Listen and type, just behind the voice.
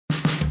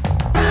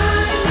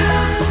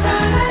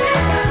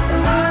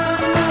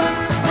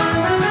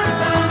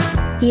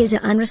is an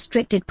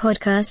unrestricted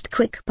podcast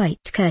quick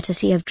bite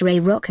courtesy of Dre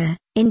Rocker.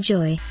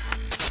 Enjoy.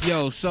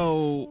 Yo,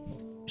 so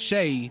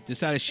Shay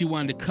decided she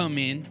wanted to come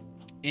in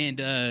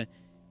and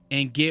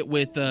get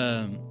with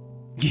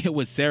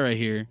Sarah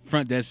here,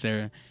 front desk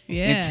Sarah,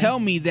 and tell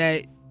me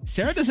that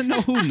Sarah doesn't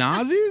know who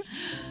Nas is.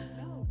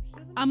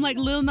 I'm like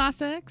Lil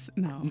Nas X.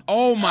 No.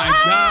 Oh my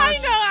gosh. I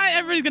know.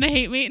 Everybody's gonna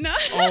hate me. No.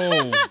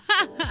 Oh.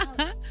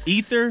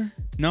 Ether?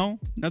 No,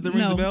 nothing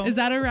rings a bell. Is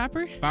that a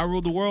rapper? If I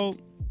Ruled the World.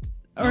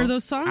 Or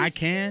those songs? I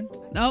Can.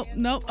 No.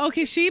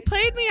 Okay, she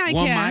played me. I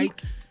One Can.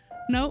 Mic.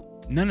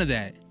 Nope. None of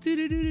that.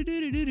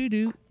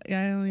 Do. Yeah,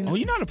 I only know. Oh,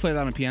 you know how to play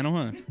that on piano,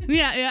 huh?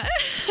 Yeah.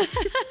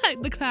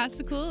 The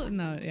classical?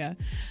 No, yeah.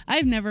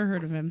 I've never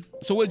heard of him.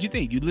 So what did you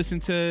think? You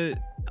listened to...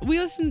 We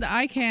listened to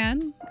I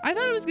Can. I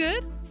thought it was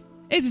good.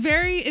 It's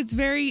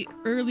very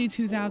early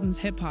 2000s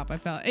hip hop, I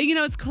felt. You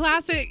know, it's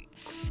classic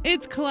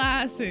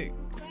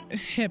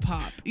hip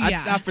hop. Yeah. I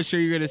thought for sure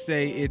you're going to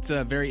say it's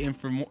very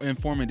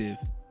informative.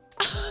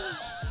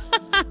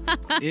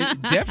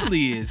 It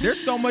definitely is. There's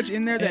so much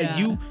in there that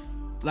you...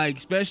 Like,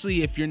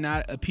 especially if you're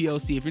not a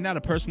POC, if you're not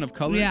a person of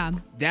color,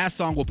 that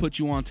song will put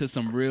you onto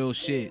some real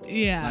shit.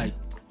 Yeah. Like,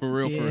 for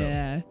real.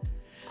 Yeah.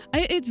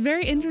 It's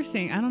very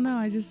interesting. I don't know.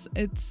 I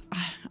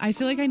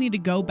feel like I need to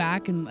go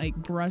back and, like,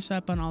 brush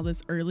up on all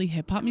this early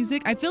hip-hop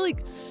music. I feel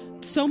like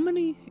so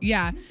many,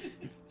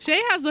 Shay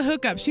has the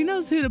hookup. She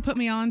knows who to put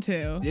me on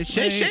to. Yeah,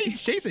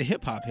 Shay's a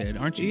hip-hop head,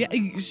 aren't you?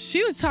 Yeah,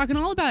 she was talking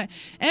all about it.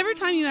 Every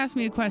time you ask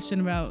me a question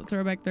about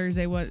Throwback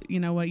Thursday, what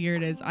year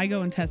it is, I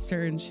go and test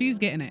her, and she's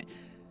getting it.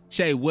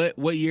 Shay,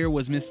 what year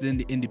was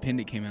Mr.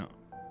 Independent came out?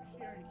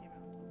 She already came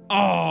out.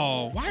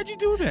 Oh, why'd you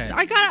do that?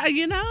 I got,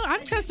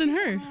 I'm testing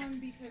her.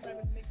 Because I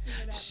was mixing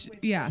it up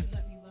with yeah.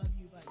 Let Me Love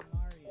You by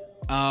Mario.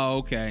 Oh,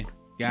 okay.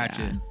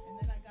 Gotcha. Yeah. And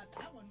then I got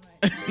that one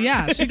right.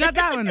 Yeah, she got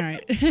that one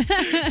right.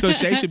 So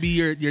Shay should be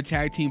your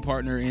tag team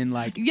partner in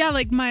like... Yeah,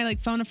 like my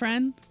phone a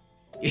friend.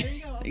 There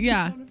you go.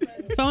 Yeah.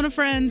 Phone a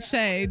friend,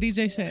 Shay,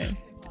 DJ Shay.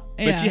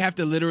 But you have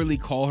to literally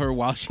call her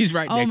while she's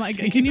right next to you. Oh my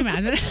God, can you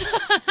imagine?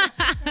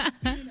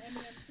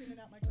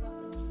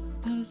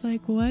 I was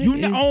like, what?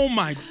 Oh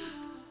my...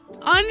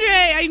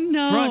 Andre, I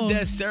know. Front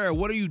desk Sarah,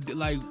 what are you...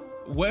 Like,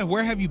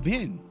 where have you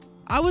been?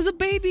 I was a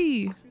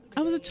baby.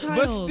 I was a child.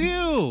 But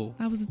still,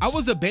 I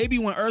was a baby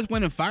when Earth,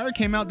 Wind, and Fire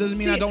came out. Doesn't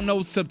mean I don't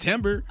know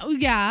September. Oh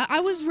yeah,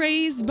 I was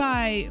raised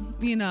by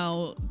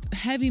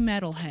heavy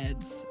metal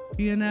heads.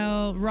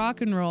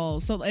 Rock and roll.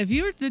 So if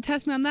you were to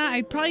test me on that,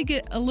 I'd probably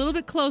get a little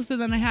bit closer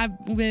than I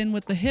have been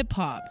with the hip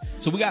hop.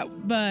 So we got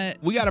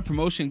a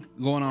promotion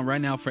going on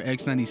right now for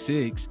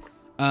X96.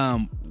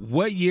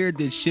 What year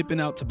did Shipping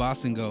Out to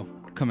Boston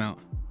come out?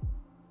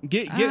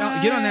 Get on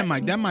that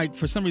mic. That mic,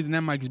 for some reason,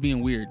 that mic is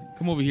being weird.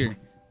 Come over here.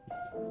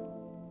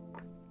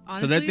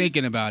 Honestly, so they're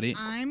thinking about it.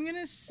 I'm going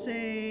to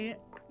say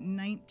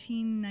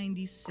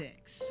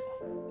 1996.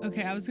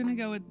 Okay, I was going to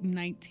go with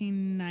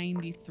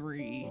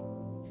 1993.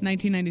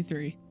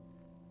 1993.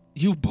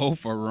 You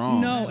both are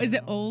wrong. No, is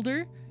it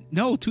older?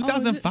 No,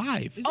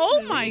 2005.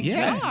 Oh my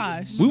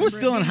gosh. We were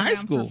still in high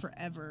school.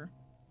 Forever.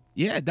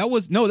 Yeah, that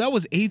was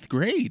 8th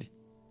grade.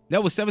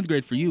 That was 7th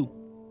grade for you.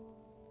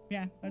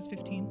 Yeah, that's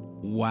 15.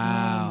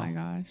 Wow. Oh my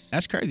gosh.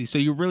 That's crazy. So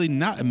you're really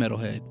not a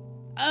metalhead.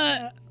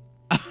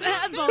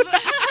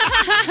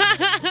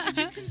 Would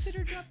you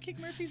consider Dropkick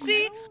Murphys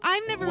See, metal?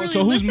 I've never really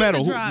so who's listened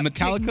metal? to Dropkick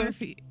Metallica?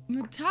 Murphy.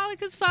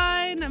 Metallica's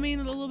fine. I mean,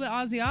 a little bit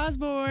Ozzy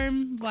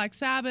Osbourne, Black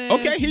Sabbath.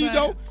 Okay, here you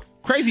go.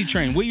 Crazy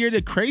Train. What year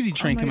did Crazy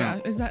Train come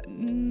out? Is that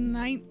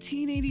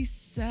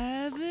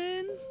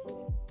 1987?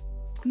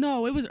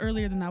 No, it was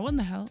earlier than that. What in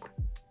the hell?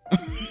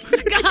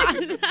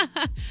 God.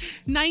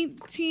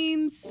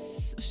 19...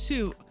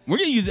 Shoot. I'm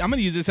gonna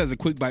use this as a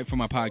quick bite for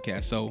my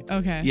podcast. So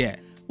okay. Yeah.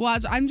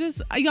 Watch, I'm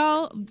just,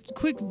 y'all,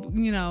 quick,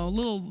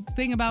 little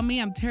thing about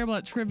me. I'm terrible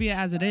at trivia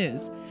as it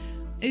is.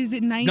 Is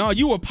it 19? No,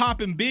 you were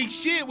popping big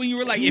shit when you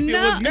were like, if it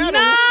was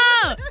metal.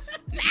 No!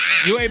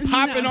 You ain't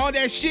popping all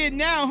that shit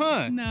now,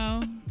 huh?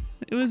 No.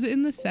 It was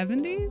in the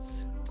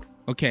 70s?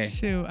 Okay.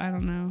 Shoot, I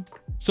don't know.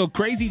 So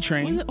Crazy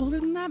Train. Was it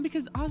older than that?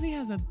 Because Ozzy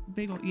has a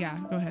big old, yeah,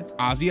 go ahead.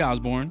 Ozzy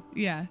Osbourne.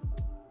 Yeah.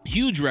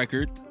 Huge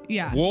record.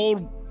 Yeah.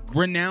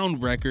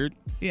 World-renowned record.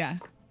 Yeah.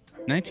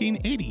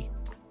 1980.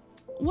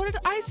 What did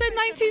I said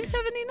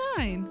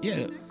 1979?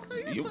 Yeah.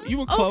 You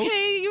were close.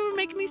 Okay, you were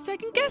making me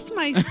second guess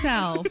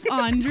myself,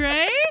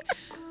 Andre.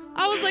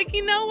 I was like,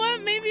 you know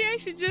what? Maybe I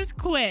should just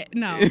quit.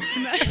 No.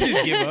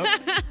 Just give up.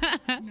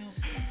 No.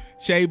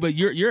 Shay, but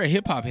you're a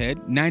hip hop head,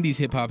 90s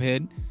hip hop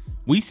head.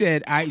 We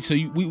said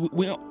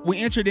we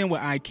entered in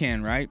with I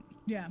Can, right?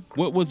 Yeah.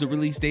 What was the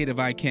release date of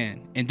I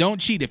Can? And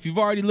don't cheat. If you've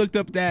already looked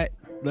up that,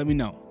 let me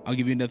know. I'll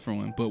give you a different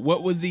one. But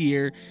what was the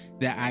year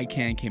that I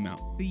Can came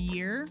out? The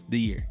year? The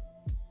year.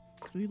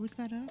 Did we look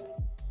that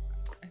up?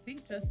 I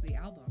think just the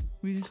album.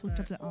 We just looked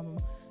up the album.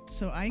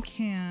 So I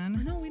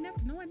Can. No, we never.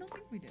 No, I don't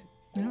think we did.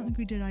 I don't think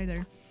we did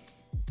either.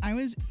 I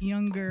was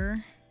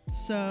younger,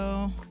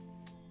 so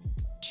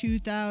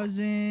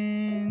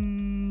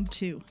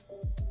 2002.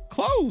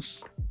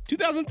 Close.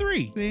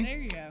 2003. See? There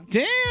you go.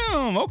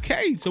 Damn.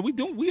 Okay. So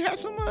we have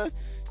some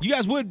You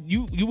guys would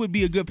you would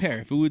be a good pair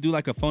if we would do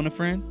like a phone a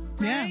friend.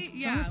 Yeah, Right?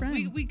 Yeah. phone a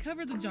friend. We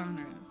cover the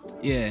genres.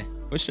 Yeah,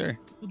 for sure.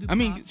 We'll do I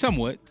mean, pop.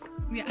 somewhat.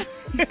 Yeah.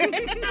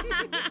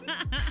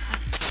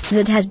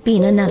 That has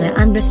been another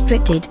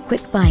unrestricted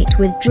quick bite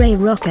with Dre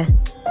Rocker.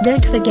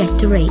 Don't forget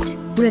to rate,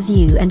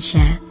 review and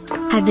share.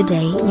 Have the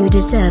day you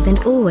deserve and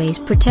always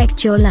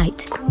protect your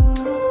light.